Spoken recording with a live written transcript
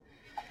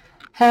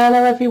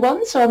Hello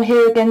everyone, so I'm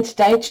here again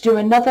today to do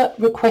another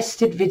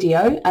requested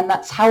video, and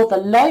that's how the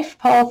Life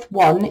Path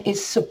 1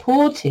 is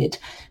supported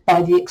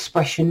by the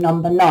expression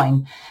number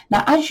 9.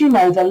 Now, as you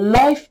know, the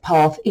life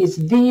path is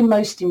the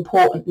most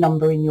important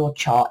number in your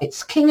chart.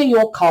 It's king of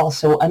your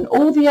castle, and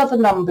all the other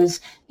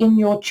numbers in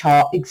your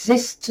chart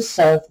exist to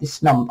serve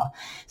this number.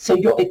 So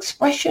your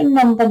expression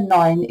number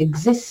 9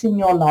 exists in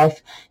your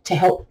life to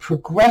help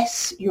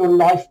progress your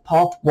life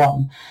path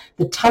 1.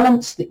 The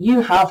talents that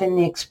you have in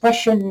the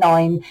expression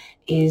 9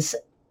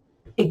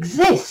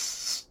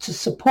 exists to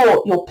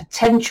support your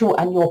potential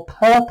and your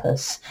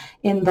purpose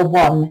in the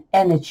 1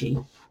 energy.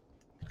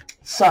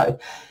 So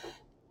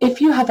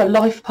if you have a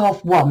life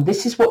path 1,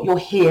 this is what you're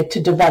here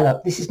to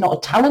develop. This is not a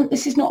talent,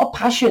 this is not a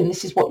passion,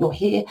 this is what you're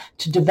here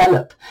to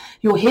develop.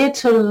 You're here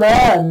to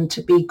learn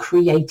to be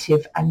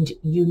creative and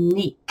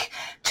unique,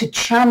 to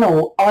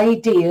channel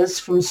ideas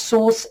from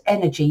source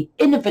energy,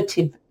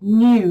 innovative,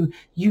 new,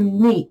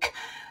 unique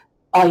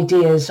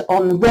ideas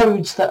on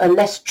roads that are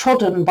less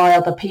trodden by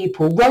other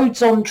people,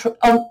 roads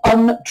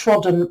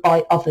untrodden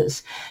by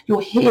others. You're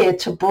here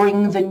to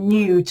bring the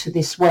new to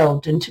this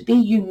world and to be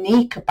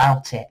unique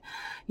about it,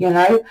 you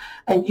know,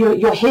 and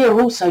you're here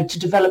also to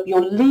develop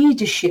your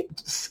leadership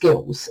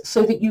skills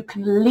so that you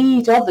can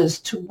lead others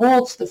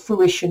towards the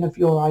fruition of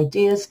your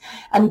ideas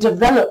and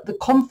develop the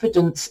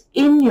confidence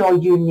in your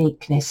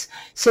uniqueness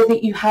so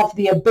that you have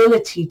the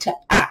ability to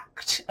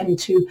act and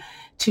to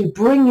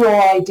bring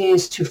your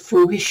ideas to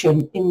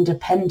fruition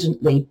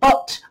independently,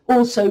 but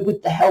also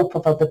with the help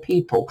of other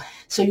people.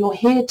 So you're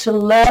here to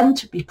learn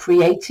to be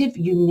creative,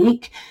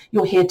 unique.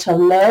 You're here to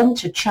learn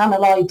to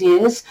channel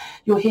ideas.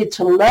 You're here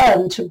to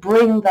learn to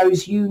bring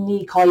those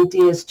unique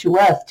ideas to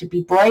earth, to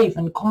be brave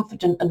and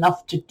confident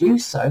enough to do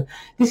so.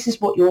 This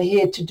is what you're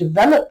here to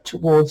develop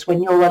towards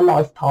when you're a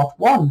life path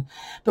 1.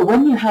 But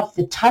when you have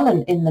the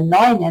talent in the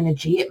 9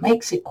 energy, it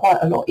makes it quite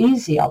a lot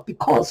easier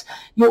because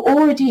you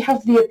already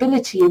have the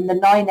ability in the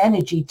 9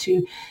 energy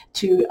to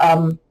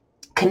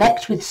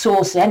connect with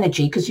source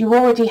energy, because you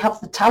already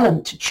have the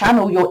talent to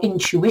channel your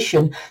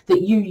intuition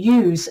that you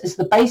use as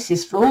the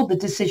basis for all the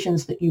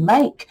decisions that you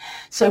make.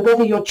 So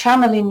whether you're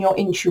channeling your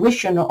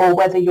intuition or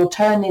whether you're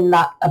turning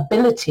that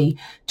ability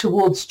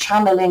towards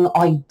channeling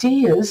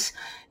ideas,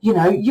 you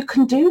know, you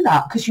can do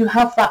that because you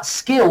have that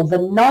skill. The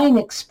 9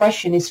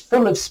 expression is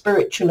full of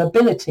spiritual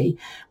ability,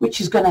 which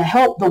is going to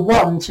help the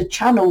 1 to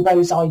channel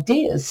those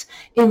ideas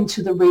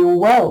into the real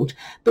world.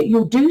 But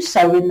you'll do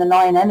so in the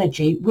 9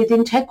 energy with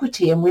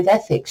integrity and with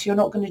ethics. You're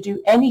not going to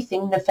do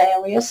anything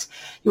nefarious.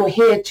 You're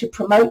here to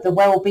promote the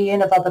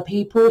well-being of other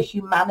people,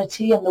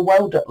 humanity, and the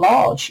world at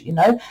large. You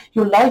know,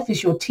 your life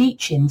is your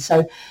teaching.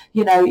 So,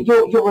 you know,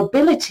 your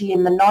ability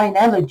in the 9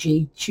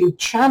 energy to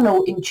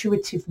channel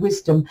intuitive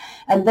wisdom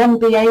and then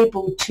be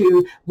able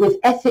to, with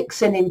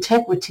ethics and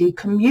integrity,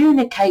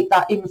 communicate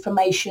that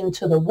information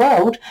to the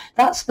world,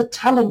 that's the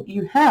talent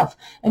you have.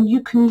 And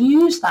you can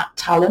use that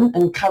talent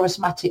and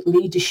charismatic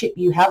leadership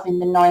you have in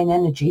the 9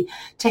 energy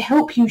to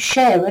help you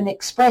share and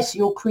express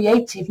your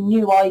creative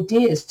new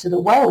ideas to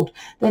the world.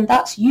 Then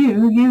that's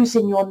you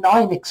using your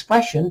 9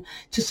 expression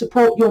to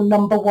support your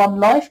number 1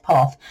 life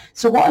path.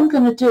 So what I'm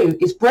going to do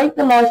is break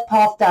the life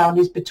path down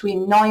is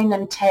between 9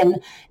 and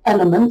 10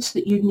 elements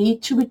that you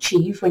need to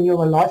achieve when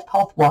you're a life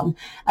path 1.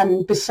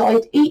 And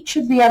beside each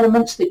of the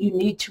elements that you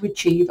need to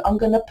achieve, I'm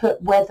going to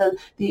put whether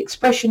the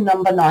expression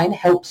number 9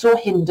 helps or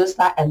hinders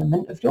that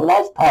element of your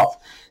life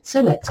path. So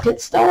let's get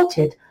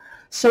started.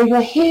 So you're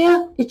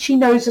here, itchy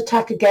nose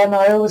attack again.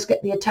 I always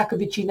get the attack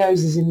of itchy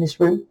noses in this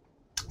room.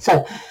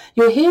 So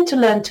you're here to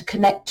learn to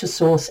connect to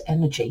source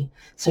energy.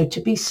 So to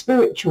be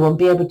spiritual and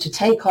be able to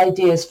take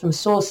ideas from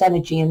source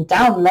energy and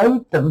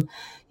download them,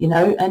 you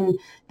know, and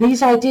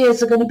these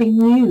ideas are going to be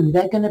new.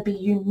 They're going to be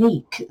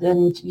unique.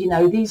 And, you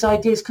know, these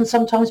ideas can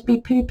sometimes be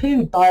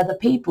poo-pooed by other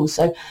people.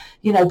 So,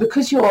 you know,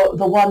 because the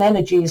 1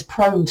 energy is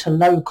prone to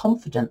low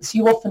confidence,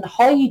 you often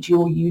hide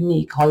your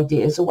unique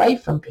ideas away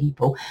from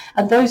people.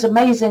 And those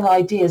amazing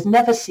ideas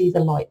never see the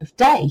light of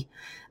day.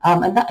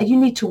 And that you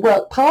need to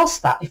work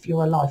past that if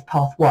you're a life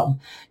path 1.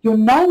 Your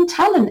 9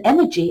 talent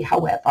energy,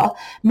 however,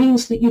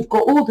 means that you've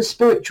got all the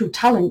spiritual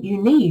talent you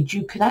need.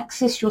 You can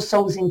access your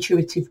soul's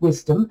intuitive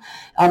wisdom.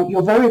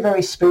 You're very,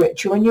 very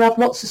spiritual, and you have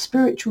lots of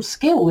spiritual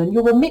skill, and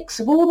you're a mix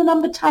of all the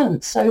number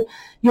talents. So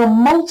you're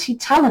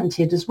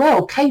multi-talented as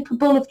well,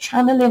 capable of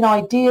channeling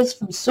ideas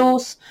from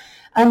source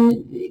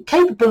and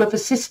capable of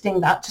assisting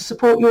that to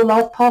support your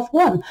life path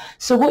 1.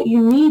 So what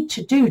you need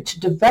to do to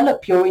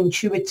develop your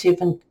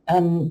intuitive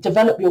and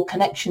develop your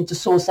connection to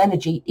source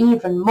energy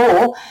even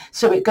more,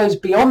 so it goes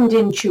beyond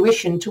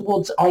intuition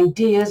towards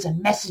ideas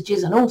and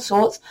messages and all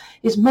sorts,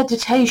 is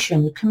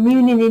meditation,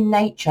 communing in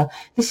nature.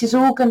 This is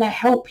all going to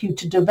help you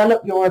to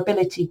develop your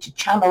ability to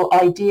channel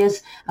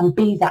ideas and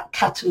be that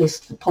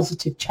catalyst for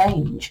positive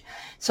change.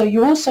 So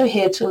you're also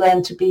here to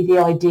learn to be the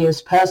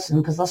ideas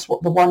person, because that's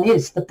what the 1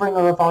 is, the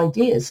bringer of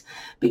ideas.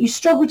 But you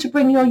struggle to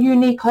bring your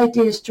unique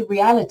ideas to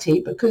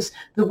reality because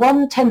the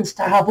 1 tends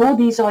to have all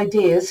these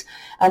ideas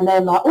and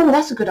they're like, oh,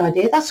 that's a good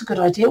idea, that's a good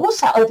idea,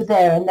 what's that over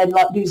there? And then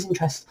like lose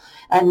interest.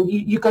 And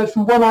you go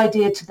from one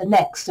idea to the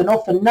next, and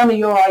often none of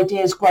your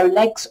ideas grow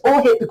legs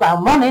or hit the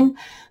ground running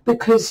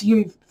because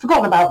you've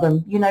forgotten about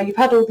them. You know, you've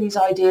had all these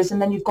ideas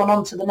and then you've gone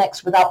on to the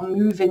next without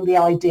moving the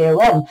idea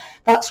on.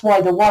 That's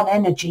why the one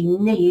energy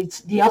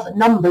needs the other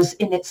numbers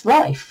in its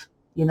life.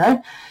 You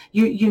know,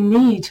 you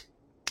need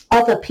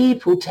other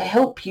people to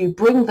help you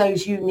bring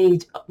those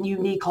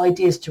unique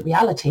ideas to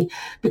reality,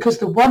 because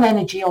the one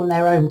energy on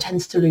their own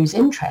tends to lose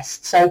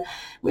interest. So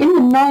in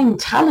the 9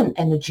 talent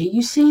energy,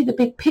 you see the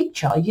big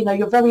picture. You know,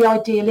 you're very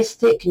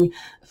idealistic and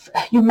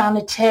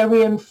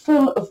humanitarian,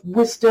 full of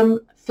wisdom,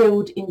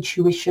 filled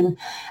intuition,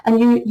 and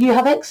you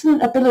have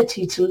excellent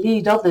ability to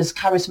lead others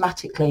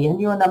charismatically, and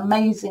you're an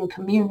amazing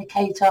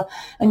communicator,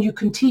 and you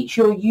can teach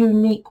your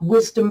unique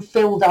wisdom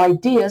filled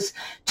ideas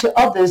to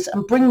others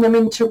and bring them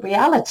into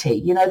reality.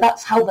 You know,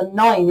 that's how the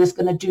 9 is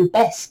going to do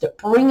best at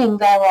bringing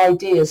their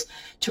ideas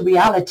to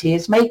reality,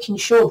 is making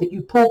sure that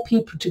you pull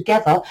people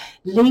together,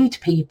 lead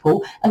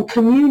people, and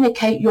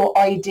communicate your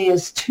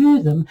ideas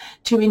to them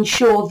to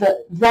ensure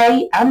that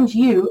they and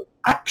you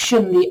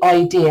action the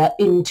idea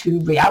into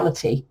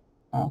reality.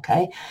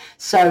 Okay,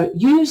 so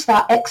use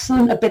that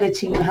excellent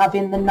ability you have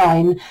in the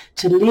 9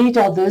 to lead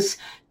others,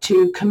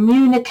 to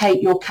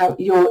communicate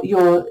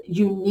your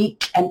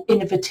unique and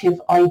innovative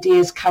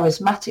ideas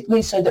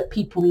charismatically so that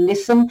people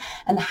listen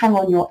and hang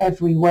on your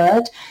every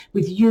word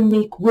with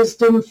unique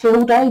wisdom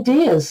filled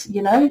ideas.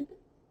 You know,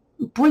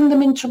 bring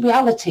them into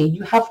reality.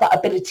 You have that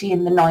ability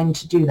in the 9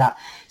 to do that.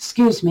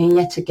 Excuse me,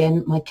 yet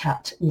again, my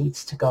cat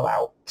needs to go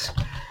out.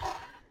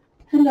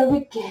 Hello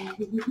again.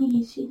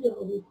 Yes,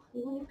 hello.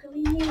 You want to go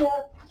in here?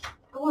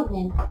 Go on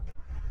then.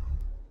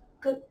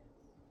 Go.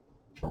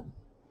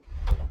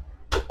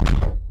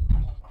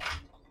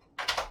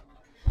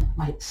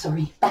 Right,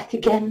 sorry. Back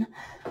again.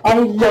 I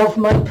love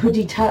my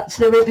puddy tats.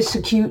 They're ever so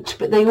cute,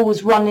 but they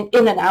always run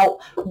in and out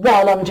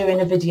while I'm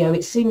doing a video.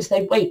 It seems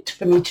they wait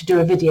for me to do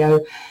a video,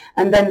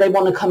 and then they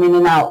want to come in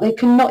and out. They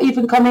can not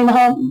even come in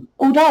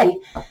all day.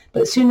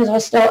 But as soon as I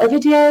start a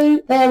video,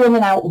 they're in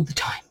and out all the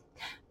time.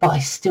 But I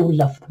still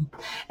love them.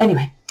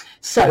 Anyway,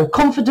 so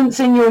confidence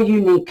in your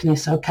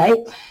uniqueness,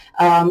 okay?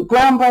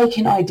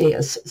 Groundbreaking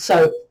ideas.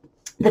 So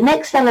the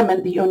next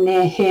element that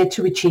you're here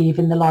to achieve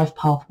in the life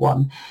path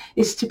 1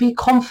 is to be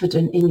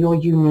confident in your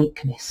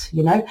uniqueness.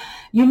 You know,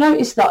 you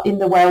notice that in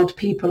the world,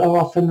 people are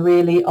often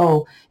really,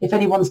 if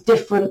anyone's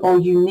different or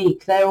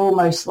unique, they're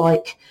almost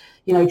like,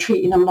 you know,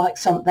 treating them like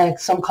they're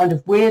some kind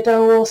of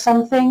weirdo or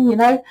something, you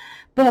know.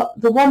 But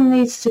the one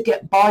needs to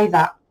get by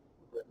that,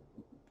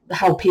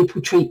 how people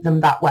treat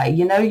them that way.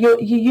 You know,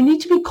 you need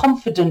to be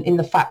confident in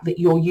the fact that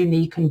you're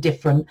unique and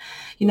different,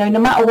 you know, no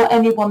matter what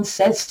anyone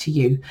says to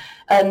you.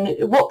 And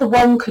what the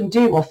 1 can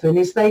do often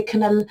is they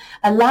can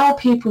allow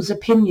people's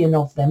opinion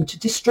of them to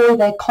destroy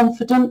their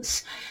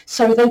confidence.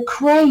 So they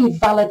crave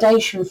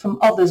validation from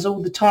others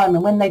all the time,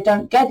 and when they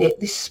don't get it,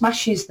 this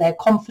smashes their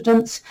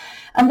confidence,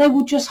 and they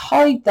will just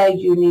hide their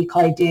unique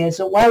ideas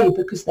away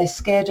because they're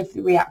scared of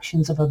the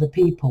reactions of other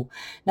people.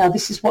 Now,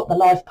 this is what the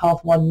life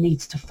path 1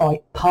 needs to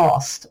fight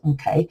past.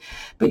 Okay,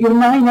 but your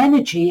 9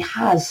 energy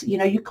has, you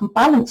know, you can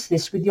balance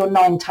this with your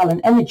 9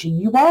 talent energy.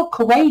 You are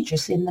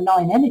courageous in the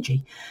 9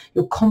 energy.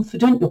 You're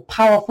confident, you're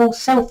powerful,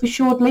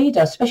 self-assured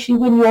leader, especially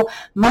when you're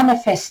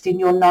manifesting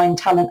your 9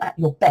 talent at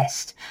your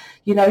best.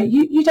 You know,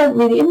 you don't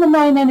really, in the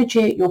 9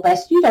 energy at your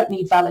best, you don't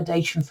need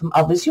validation from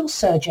others. You'll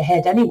surge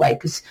ahead anyway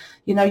because,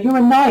 you know, you're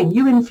a 9.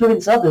 You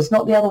influence others,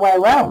 not the other way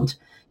around.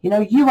 You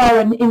know, you are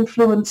an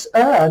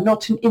influencer,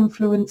 not an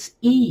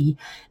influencee.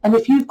 And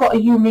if you've got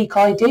a unique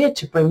idea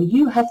to bring,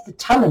 you have the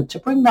talent to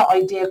bring that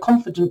idea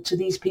confident to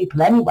these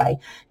people anyway.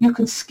 You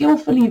can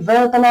skillfully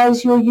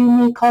verbalize your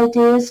unique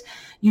ideas.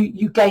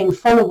 You gain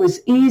followers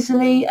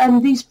easily,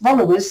 and these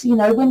followers, you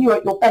know, when you're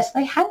at your best,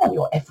 they hang on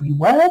your every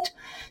word.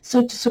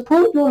 So to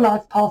support your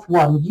life path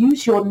 1,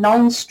 use your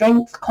 9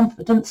 strength,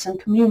 confidence and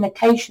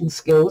communication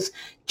skills,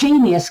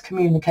 genius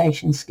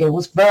communication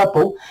skills,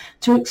 verbal,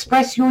 to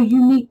express your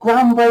unique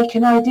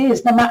groundbreaking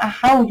ideas, no matter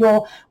how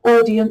your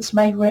audience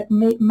may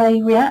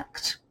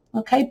react.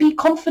 Okay, be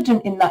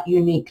confident in that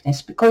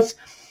uniqueness, because,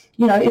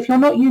 you know, if you're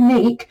not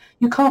unique,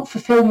 you can't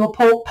fulfill your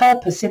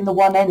purpose in the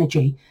 1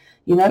 energy.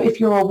 You know, if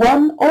you're a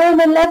 1 or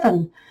an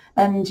 11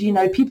 and, you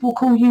know, people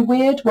call you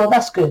weird, well,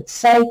 that's good.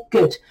 Say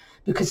good,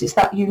 because it's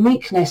that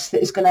uniqueness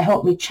that is going to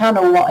help me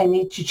channel what I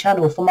need to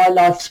channel for my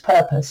life's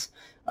purpose.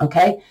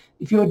 Okay?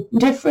 If you're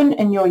different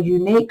and you're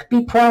unique,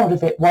 be proud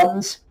of it,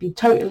 1s. Be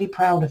totally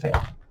proud of it.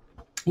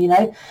 You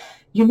know,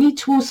 you need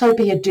to also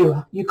be a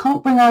doer. You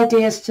can't bring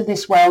ideas to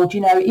this world,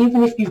 you know,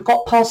 even if you've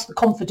got past the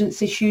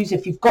confidence issues,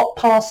 if you've got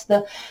past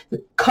the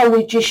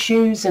courage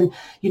issues, and,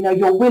 you know,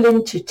 you're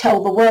willing to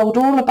tell the world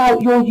all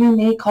about your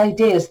unique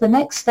ideas, the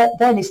next step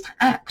then is to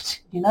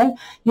act. You know,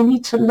 you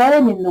need to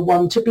learn in the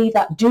 1 to be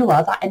that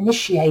doer, that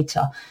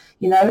initiator.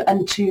 you know,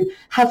 and to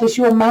have as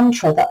your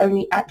mantra that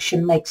only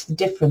action makes the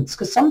difference.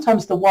 Because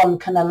sometimes the one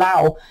can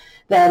allow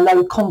their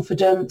low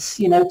confidence,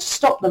 you know, to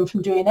stop them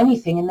from doing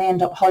anything, and they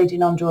end up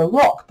hiding under a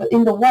rock. But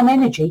in the one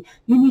energy,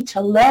 you need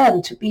to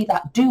learn to be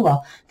that doer,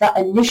 that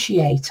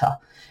initiator.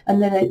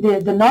 And then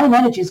the nine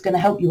energy is going to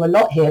help you a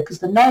lot here, because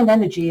the nine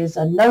energy is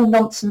a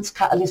no-nonsense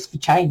catalyst for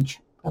change.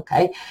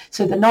 Okay,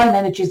 so the nine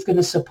energy is going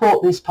to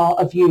support this part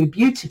of you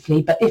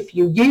beautifully, but if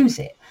you use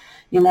it,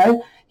 you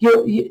know,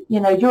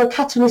 you're a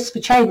catalyst for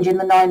change in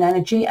the nine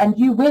energy, and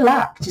you will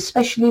act,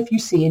 especially if you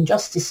see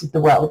injustice in the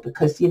world,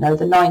 because, you know,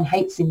 the nine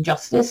hates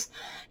injustice.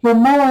 You're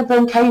more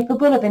than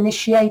capable of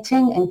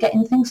initiating and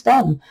getting things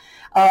done,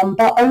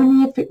 but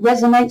only if it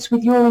resonates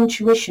with your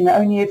intuition,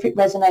 only if it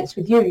resonates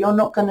with you. You're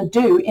not going to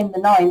do in the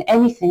nine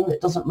anything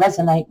that doesn't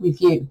resonate with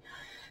you.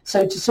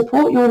 So to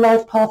support your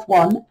life path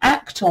one,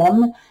 act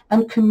on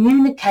and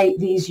communicate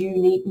these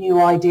unique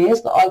new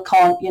ideas that I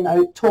can't, you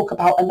know, talk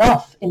about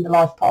enough in the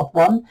life path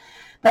one,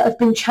 that have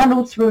been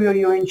channeled through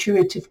your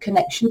intuitive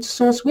connection to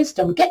source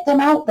wisdom. Get them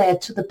out there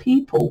to the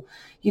people,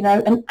 you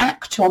know, and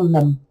act on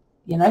them,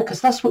 you know,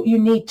 because that's what you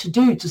need to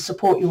do to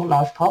support your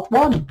life path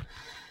one.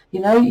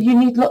 You know, you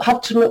need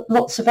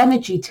lots of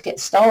energy to get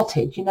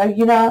started. You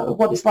know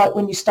what it's like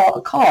when you start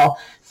a car.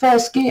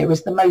 First gear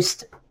is the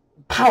most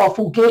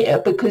powerful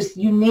gear, because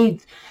you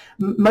need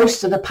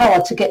most of the power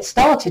to get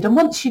started, and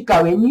once you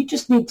go in, you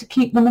just need to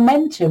keep the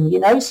momentum, you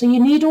know, so you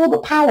need all the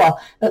power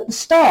at the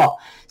start.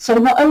 So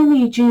not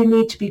only do you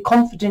need to be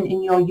confident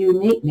in your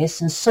uniqueness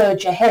and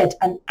surge ahead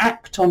and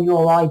act on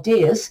your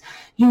ideas,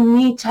 you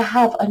need to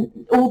have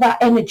all that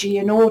energy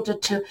in order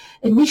to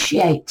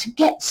initiate, to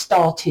get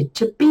started,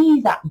 to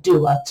be that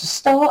doer, to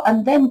start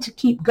and then to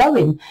keep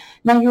going.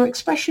 Now, your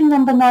expression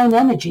number 9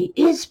 energy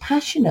is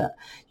passionate.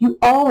 You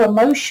are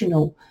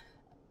emotional,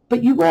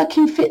 but you work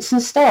in fits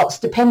and starts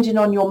depending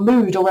on your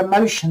mood or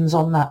emotions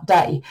on that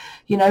day.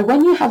 You know,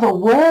 when you have a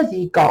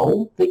worthy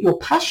goal that you're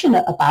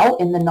passionate about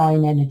in the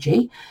 9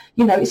 energy,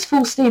 you know, it's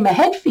full steam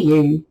ahead for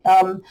you.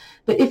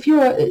 But if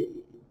you're,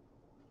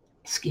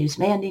 excuse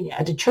me, I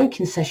had a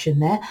choking session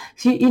there.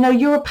 So, you know,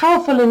 you're a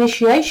powerful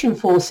initiation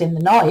force in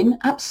the 9,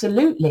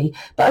 absolutely,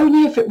 but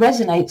only if it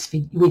resonates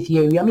with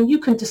you. I mean, you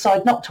can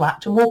decide not to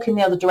act and walk in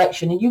the other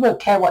direction, and you won't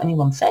care what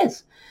anyone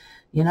says.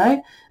 You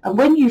know, and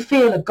when you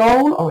feel a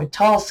goal or a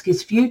task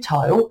is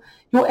futile,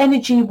 your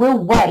energy will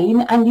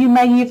wane, and you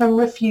may even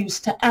refuse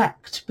to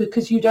act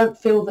because you don't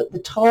feel that the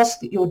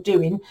task that you're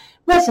doing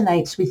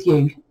resonates with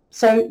you.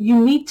 So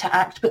you need to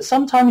act, but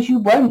sometimes you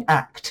won't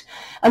act.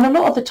 And a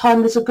lot of the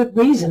time there's a good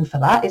reason for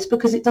that. It's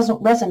because it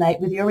doesn't resonate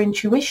with your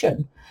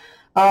intuition.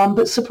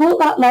 But support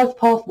that life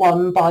path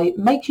 1 by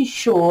making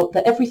sure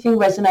that everything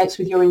resonates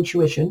with your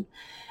intuition,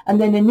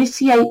 and then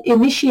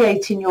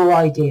initiating your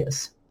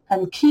ideas.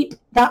 And keep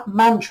that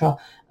mantra,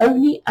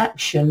 only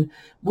action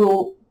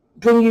will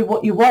bring you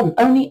what you want.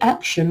 Only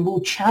action will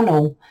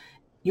channel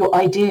your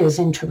ideas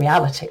into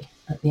reality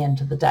at the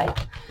end of the day.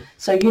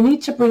 So you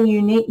need to bring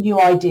unique new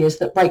ideas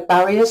that break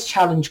barriers,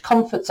 challenge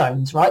comfort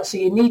zones, right? So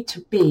you need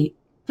to be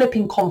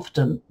flipping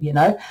confident, you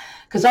know,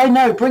 because I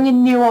know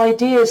bringing new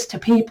ideas to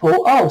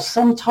people,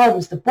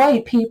 sometimes the way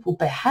people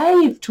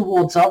behave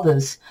towards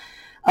others,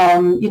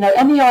 you know,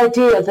 any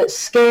idea that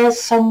scares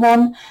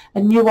someone, a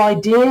new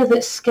idea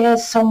that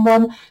scares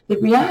someone, the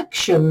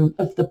reaction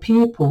of the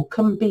people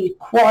can be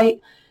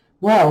quite,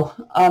 well,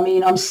 I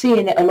mean, I'm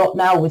seeing it a lot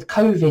now with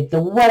COVID,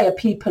 the way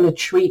people are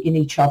treating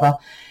each other.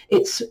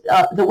 It's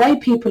the way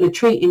people are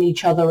treating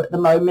each other at the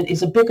moment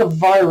is a bigger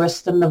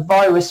virus than the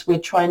virus we're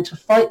trying to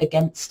fight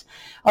against.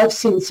 I've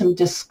seen some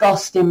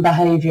disgusting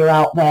behaviour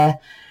out there.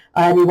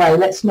 Anyway,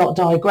 let's not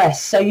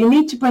digress. So you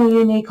need to bring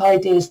unique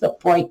ideas that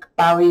break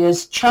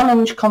barriers,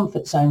 challenge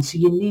comfort zones. So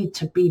you need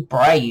to be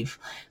brave,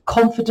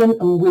 confident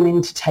and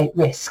willing to take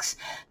risks.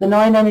 The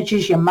 9 energy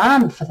is your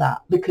man for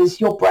that, because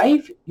you're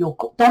brave, you're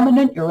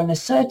dominant, you're an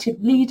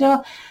assertive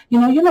leader. You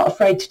know, you're not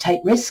afraid to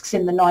take risks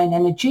in the 9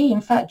 energy.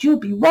 In fact, you'll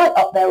be right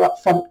up there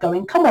up front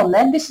going, come on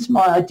then, this is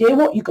my idea.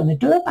 What are you going to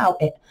do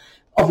about it?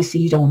 Obviously,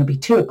 you don't want to be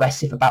too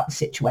aggressive about the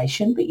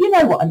situation, but you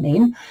know what I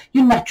mean.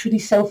 You're naturally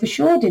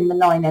self-assured in the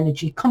 9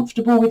 energy,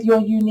 comfortable with your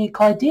unique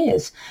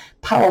ideas,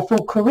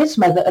 powerful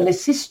charisma that will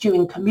assist you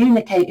in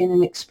communicating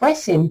and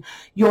expressing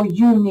your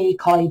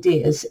unique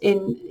ideas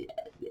in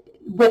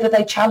whether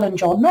they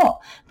challenge or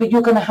not. But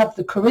you're going to have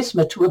the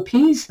charisma to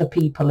appease the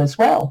people as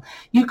well.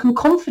 You can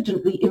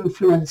confidently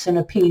influence and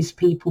appease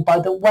people by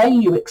the way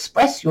you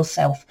express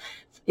yourself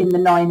in the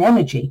 9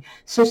 energy.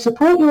 So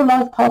support your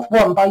life path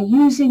 1 by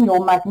using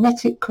your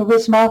magnetic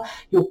charisma,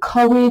 your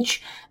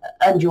courage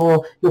and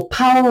your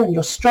power and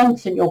your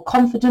strength and your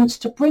confidence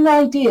to bring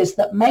ideas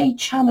that may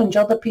challenge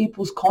other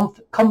people's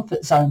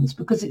comfort zones,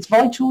 because it's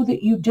vital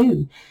that you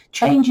do.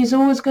 Change is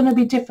always going to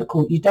be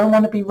difficult. You don't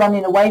want to be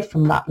running away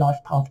from that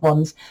life path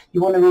 1s.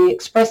 You want to be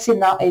expressing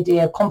that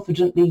idea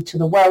confidently to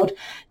the world,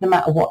 no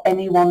matter what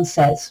anyone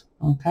says.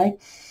 Okay.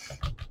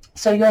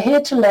 So you're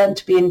here to learn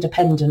to be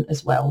independent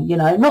as well, you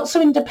know, not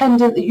so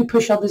independent that you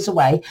push others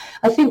away.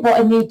 I think what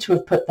I need to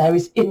have put there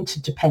is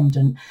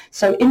interdependent.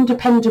 So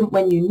independent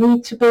when you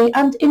need to be,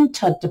 and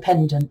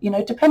interdependent, you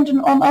know,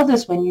 dependent on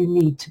others when you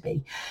need to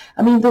be.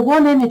 I mean, the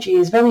one energy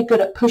is very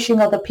good at pushing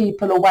other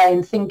people away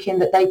and thinking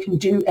that they can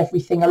do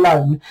everything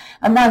alone.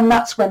 And then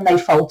that's when they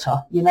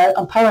falter, you know.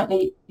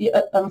 Apparently,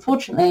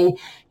 unfortunately,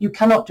 you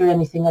cannot do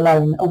anything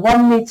alone. A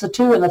 1 needs a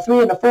 2 and a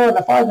 3 and a 4 and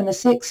a 5 and a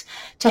 6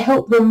 to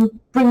help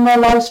them bring their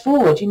lives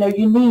forward. You know,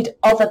 you need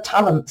other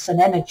talents and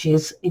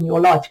energies in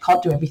your life. You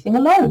can't do everything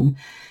alone.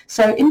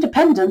 So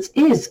independence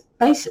is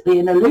basically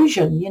an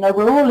illusion. You know,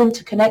 we're all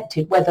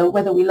interconnected,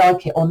 whether we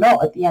like it or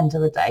not at the end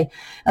of the day.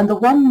 And the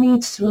one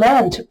needs to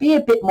learn to be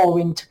a bit more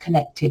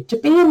interconnected, to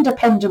be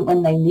independent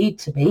when they need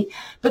to be,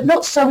 but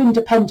not so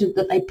independent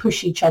that they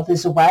push each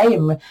other's away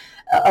and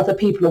other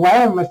people away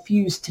and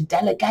refuse to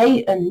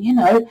delegate. And, you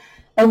know,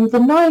 and the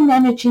 9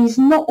 energy is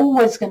not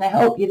always going to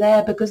help you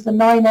there, because the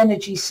 9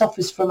 energy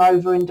suffers from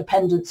over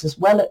independence as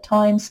well at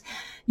times.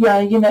 Yeah,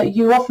 you know,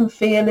 you often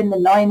feel in the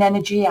 9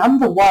 energy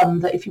and the 1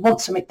 that if you want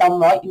something done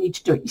right, you need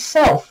to do it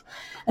yourself.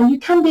 And you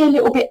can be a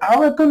little bit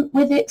arrogant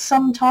with it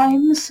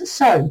sometimes.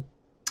 So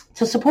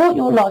to support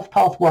your life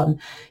path 1,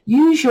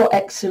 use your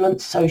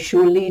excellent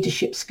social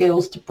leadership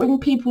skills to bring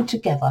people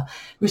together,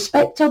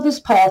 respect others'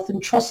 path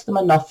and trust them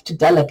enough to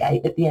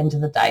delegate at the end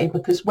of the day,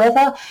 because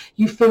whether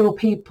you feel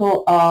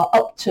people are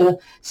up to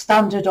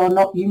standard or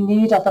not, you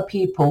need other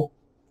people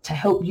to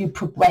help you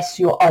progress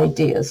your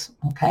ideas,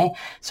 okay?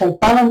 So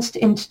balanced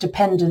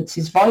interdependence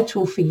is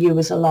vital for you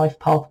as a life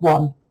path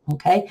 1,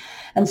 okay?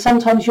 And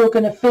sometimes you're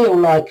going to feel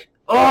like,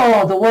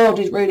 oh, the world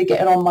is really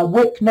getting on my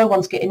wick, no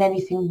one's getting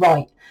anything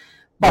right.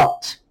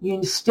 But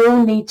you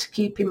still need to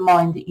keep in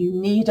mind that you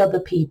need other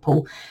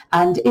people,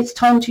 and it's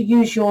time to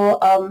use your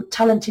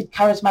talented,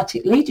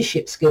 charismatic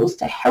leadership skills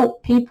to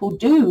help people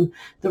do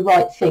the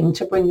right thing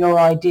to bring your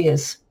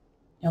ideas.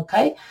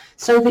 Okay,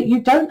 so that you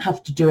don't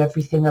have to do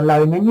everything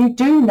alone, and you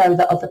do know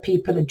that other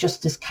people are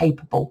just as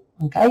capable.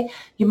 Okay,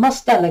 you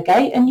must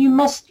delegate, and you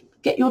must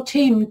get your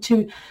team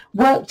to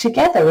work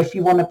together if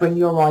you want to bring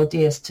your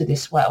ideas to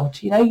this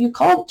world. You know, you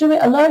can't do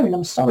it alone.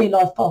 I'm sorry,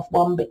 Life Path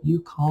 1, but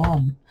you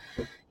can't.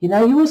 You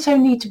know, you also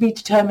need to be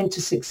determined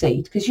to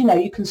succeed, because, you know,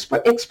 you can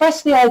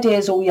express the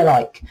ideas all you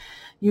like.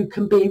 You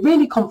can be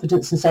really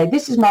confident and say,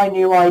 this is my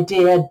new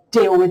idea,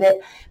 deal with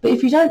it. But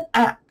if you don't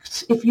act,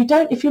 if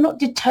you're not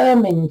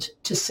determined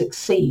to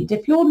succeed,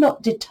 if you're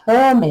not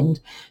determined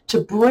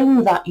to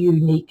bring that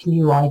unique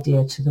new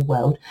idea to the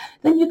world,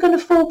 then you're going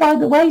to fall by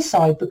the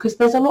wayside, because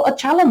there's a lot of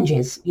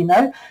challenges, you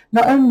know,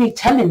 not only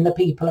telling the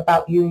people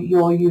about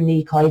your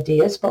unique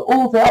ideas, but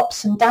all the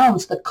ups and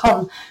downs that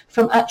come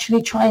from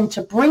actually trying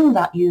to bring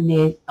that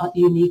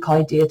unique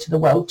idea to the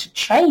world to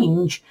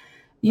change.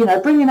 You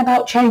know, bringing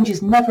about change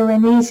is never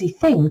an easy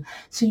thing.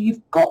 So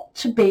you've got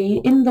to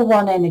be in the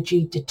 1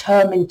 energy,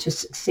 determined to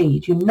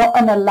succeed. You're not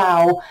going to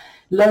allow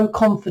low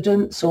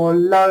confidence or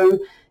low,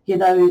 you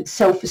know,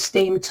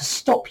 self-esteem to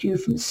stop you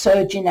from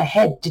surging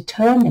ahead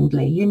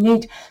determinedly. You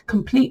need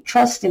complete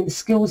trust in the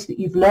skills that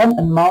you've learned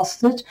and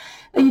mastered,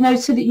 you know,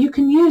 so that you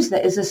can use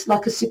that as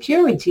like a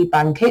security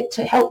blanket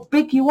to help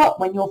big you up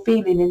when you're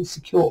feeling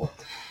insecure.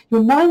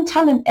 Your 9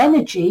 talent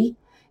energy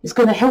is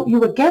going to help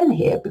you again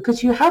here,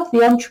 because you have the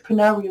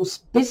entrepreneurial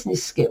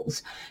business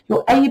skills.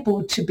 You're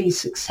able to be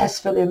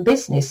successful in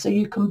business, so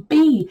you can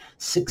be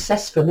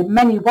successful in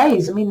many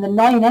ways. I mean, the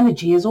 9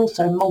 energy is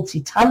also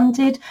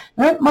multi-talented.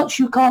 There ain't much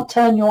you can't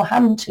turn your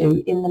hand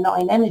to in the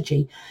 9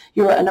 energy.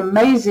 You're an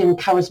amazing,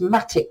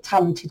 charismatic,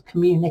 talented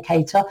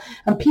communicator,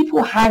 and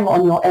people hang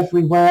on your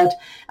every word,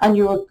 and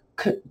you're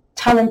a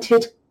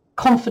talented,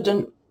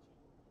 confident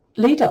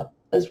leader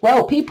as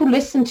well. People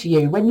listen to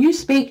you. When you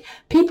speak,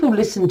 people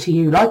listen to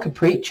you like a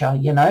preacher,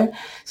 you know.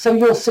 So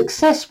your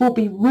success will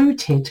be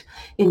rooted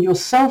in your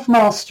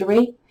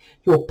self-mastery,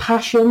 your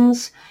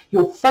passions,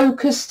 your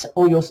focus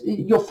on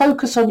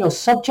your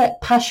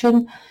subject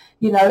passion,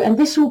 you know, and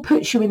this will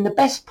put you in the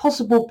best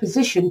possible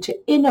position to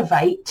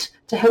innovate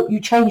to help you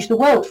change the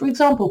world. For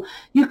example,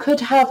 you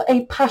could have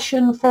a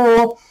passion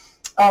for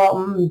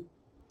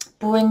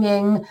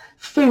bringing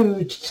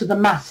food to the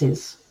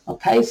masses.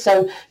 Okay,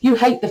 so you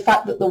hate the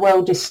fact that the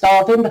world is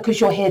starving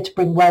because you're here to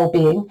bring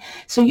well-being.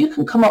 So you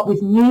can come up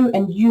with new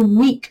and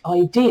unique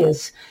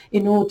ideas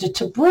in order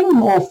to bring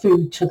more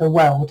food to the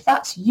world.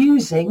 That's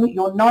using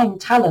your 9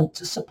 talent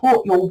to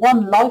support your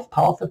 1 life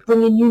path of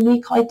bringing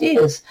unique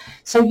ideas.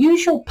 So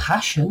use your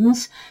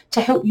passions to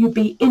help you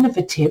be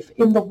innovative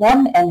in the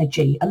 1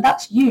 energy. And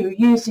that's you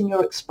using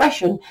your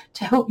expression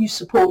to help you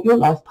support your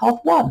life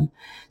path 1.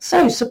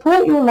 So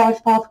support your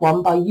life path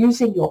 1 by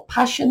using your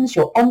passions,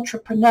 your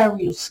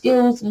entrepreneurial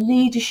skills,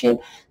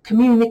 leadership,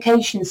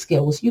 communication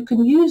skills. You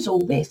can use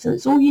all this, and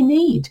it's all you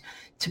need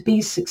to be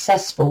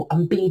successful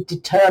and be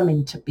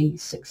determined to be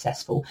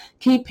successful.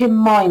 Keep in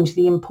mind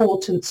the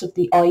importance of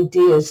the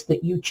ideas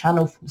that you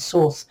channel from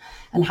source,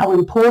 and how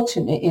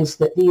important it is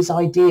that these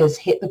ideas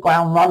hit the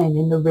ground running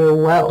in the real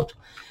world.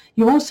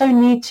 You also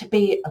need to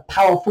be a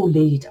powerful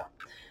leader,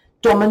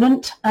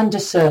 dominant and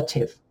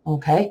assertive.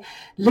 Okay,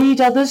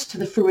 lead others to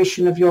the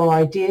fruition of your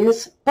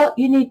ideas, but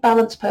you need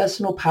balanced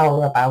personal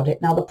power about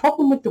it. Now, the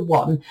problem with the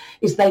one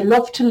is they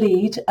love to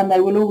lead and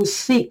they will always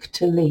seek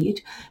to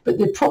lead. But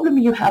the problem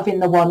you have in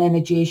the one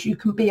energy is you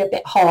can be a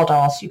bit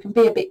hard-ass, you can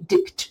be a bit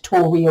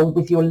dictatorial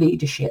with your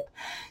leadership.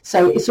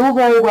 So it's all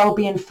very well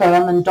being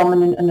firm and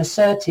dominant and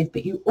assertive,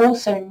 but you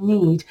also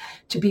need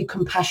to be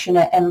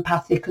compassionate,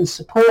 empathic and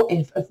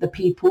supportive of the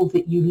people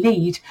that you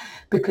lead,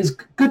 because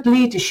good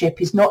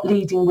leadership is not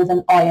leading with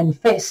an iron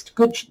fist.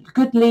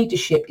 Good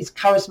leadership is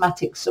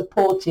charismatic,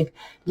 supportive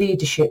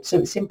leadership. So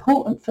it's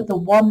important for the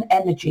one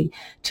energy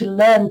to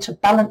learn to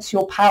balance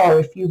your power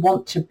if you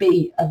want to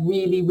be a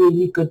really,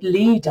 really good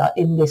leader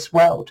in this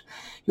world.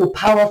 You're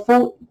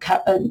powerful.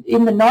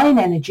 In the nine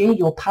energy,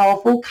 you're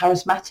powerful,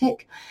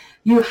 charismatic.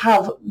 You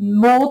have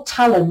more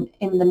talent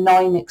in the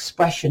nine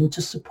expression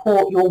to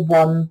support your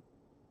one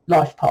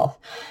life path,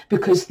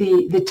 because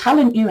the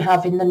talent you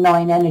have in the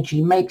nine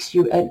energy makes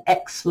you an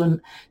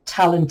excellent,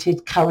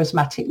 talented,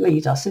 charismatic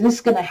leader. So this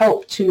is going to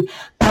help to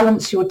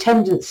balance your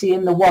tendency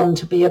in the one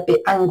to be a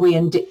bit angry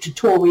and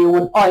dictatorial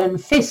and iron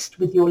fist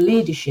with your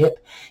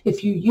leadership.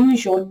 If you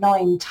use your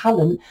nine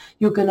talent,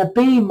 you're going to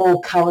be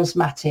more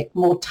charismatic,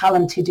 more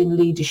talented in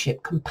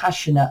leadership,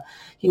 compassionate.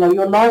 You know,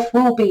 your life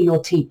will be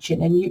your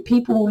teaching, and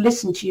people will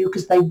listen to you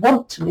because they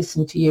want to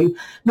listen to you,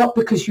 not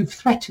because you've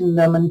threatened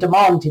them and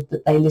demanded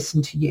that they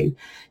listen to you.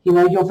 You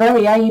know, you're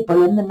very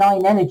able in the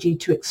nine energy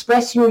to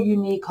express your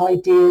unique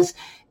ideas,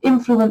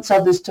 influence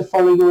others to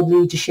follow your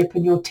leadership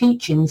and your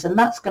teachings, and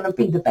that's going to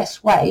be the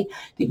best way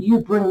that you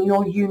bring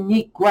your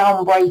unique,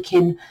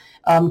 groundbreaking,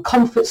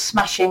 comfort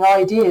smashing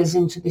ideas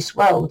into this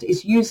world,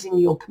 is using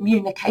your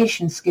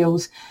communication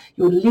skills,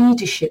 your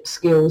leadership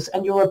skills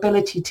and your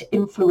ability to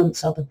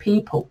influence other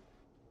people.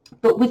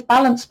 But with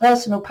balanced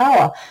personal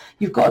power,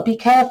 you've got to be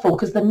careful,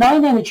 because the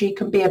nine energy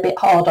can be a bit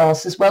hard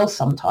ass as well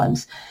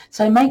sometimes.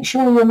 So make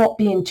sure you're not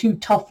being too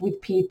tough with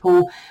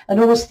people, and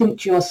always think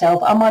to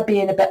yourself, am I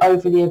being a bit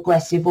overly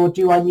aggressive, or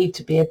do I need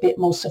to be a bit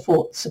more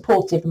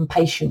supportive and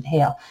patient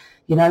here?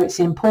 You know, it's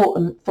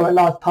important for a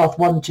life path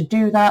one to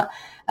do that.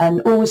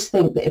 And always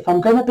think that if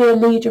I'm going to be a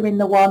leader in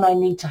the one, I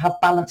need to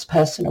have balanced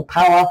personal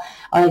power.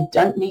 I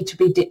don't need to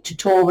be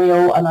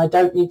dictatorial, and I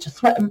don't need to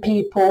threaten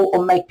people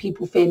or make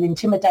people feel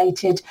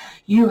intimidated.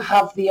 You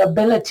have the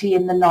ability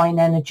in the nine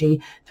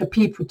energy for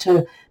people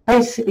to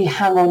basically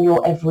hang on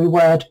your every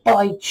word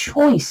by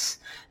choice,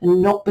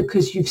 and not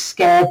because you've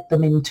scared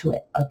them into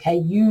it. Okay,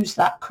 use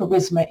that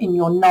charisma in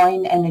your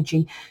nine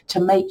energy to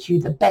make you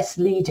the best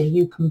leader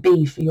you can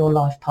be for your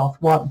life path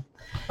one.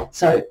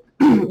 So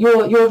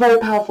you're very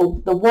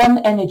powerful. The one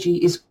energy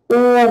is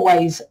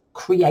always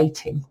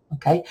creating,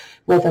 okay,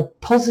 whether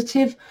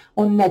positive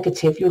or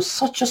negative. You're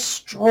such a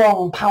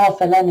strong,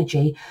 powerful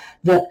energy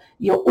that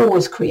you're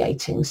always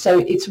creating. So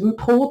it's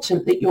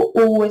important that you're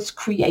always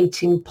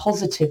creating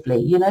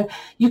positively. You know,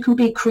 you can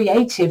be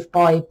creative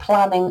by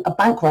planning a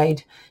bank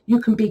raid.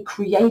 You can be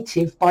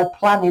creative by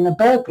planning a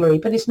burglary,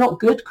 but it's not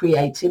good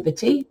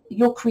creativity.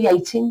 You're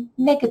creating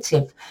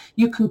negative.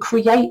 You can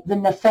create the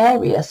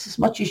nefarious as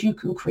much as you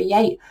can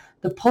create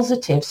the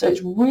positive. So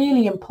it's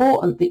really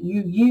important that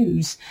you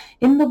use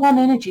in the one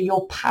energy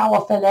your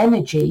powerful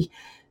energy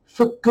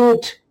for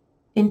good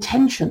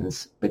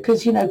intentions,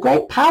 because, you know,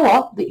 great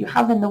power that you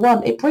have in the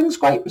one, it brings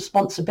great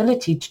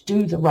responsibility to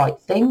do the right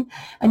thing,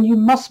 and you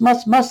must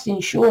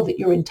ensure that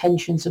your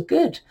intentions are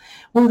good.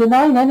 Well, the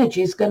nine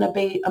energy is going to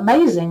be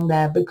amazing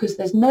there, because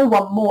there's no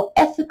one more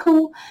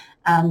ethical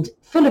and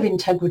full of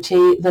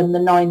integrity than the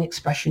nine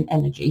expression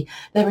energy.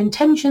 Their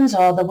intentions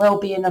are the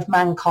well-being of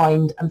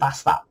mankind, and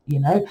that's that. You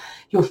know,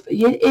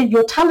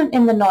 your talent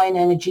in the nine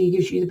energy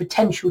gives you the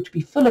potential to be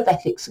full of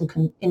ethics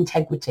and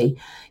integrity.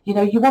 You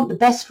know, you want the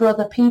best for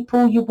other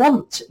people. You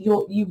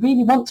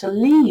really want to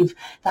leave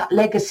that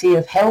legacy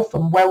of health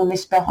and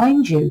wellness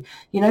behind you.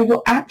 You know,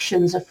 your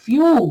actions are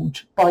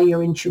fueled by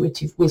your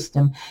intuitive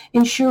wisdom,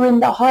 ensuring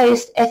the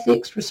highest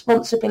ethics,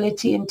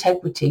 responsibility,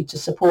 integrity to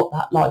support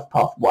that life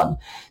path one.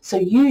 So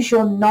use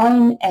your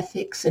nine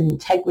ethics and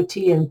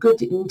integrity and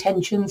good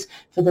intentions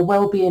for the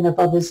well-being of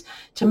others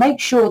to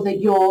make sure that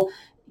you're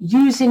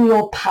using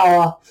your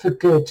power for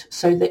good,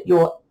 so that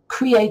your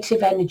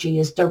creative energy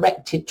is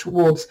directed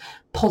towards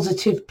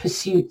positive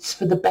pursuits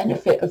for the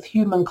benefit of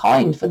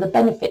humankind, for the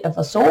benefit of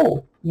us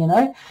all. You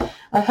know,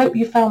 I hope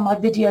you found my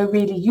video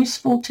really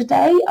useful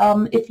today.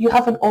 If you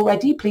haven't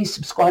already, please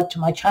subscribe to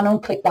my channel,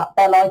 click that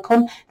bell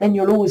icon, then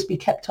you'll always be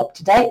kept up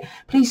to date.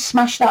 Please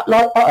smash that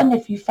like button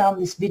if you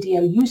found this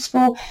video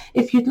useful.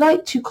 If you'd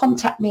like to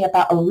contact me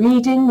about a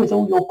reading with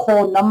all your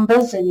core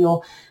numbers and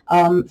your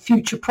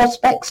future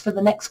prospects for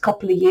the next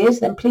couple of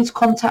years, then please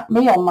contact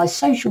me on my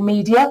social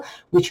media,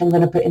 which I'm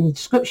going to put in the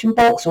description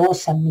box, or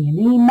send me an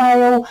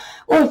email.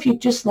 Or if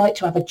you'd just like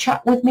to have a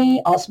chat with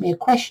me, ask me a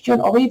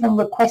question, or even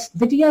request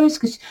videos,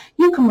 because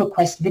you can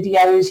request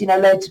videos. You know,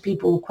 loads of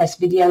people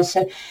request videos.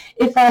 So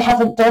if I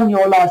haven't done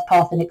your life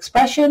path and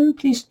expression,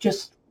 please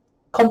just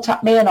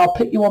contact me and I'll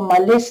put you on my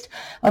list.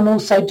 I'm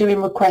also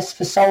doing requests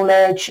for Soul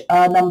Urge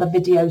number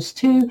videos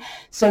too.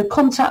 So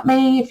contact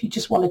me if you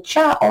just want to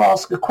chat or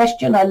ask a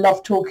question. I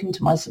love talking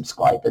to my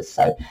subscribers.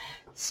 So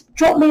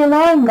drop me a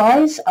line,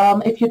 guys.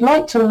 If you'd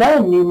like to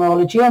learn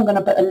numerology, I'm going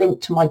to put a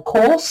link to my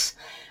course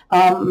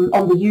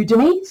on the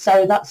Udemy.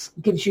 So that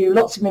gives you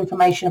lots of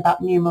information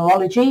about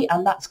numerology,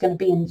 and that's going to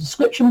be in the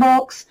description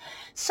box.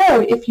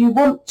 So if you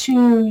want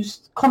to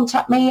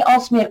contact me,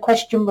 ask me a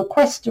question,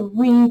 request a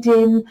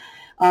reading,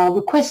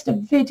 request a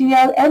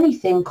video,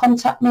 anything,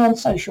 contact me on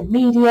social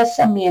media,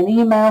 send me an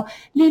email,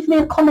 leave me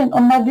a comment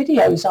on my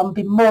videos. I'll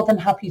be more than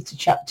happy to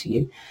chat to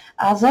you.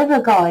 As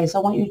ever, guys, I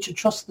want you to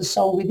trust the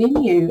soul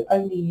within you.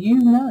 Only you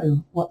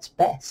know what's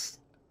best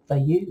for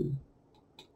you.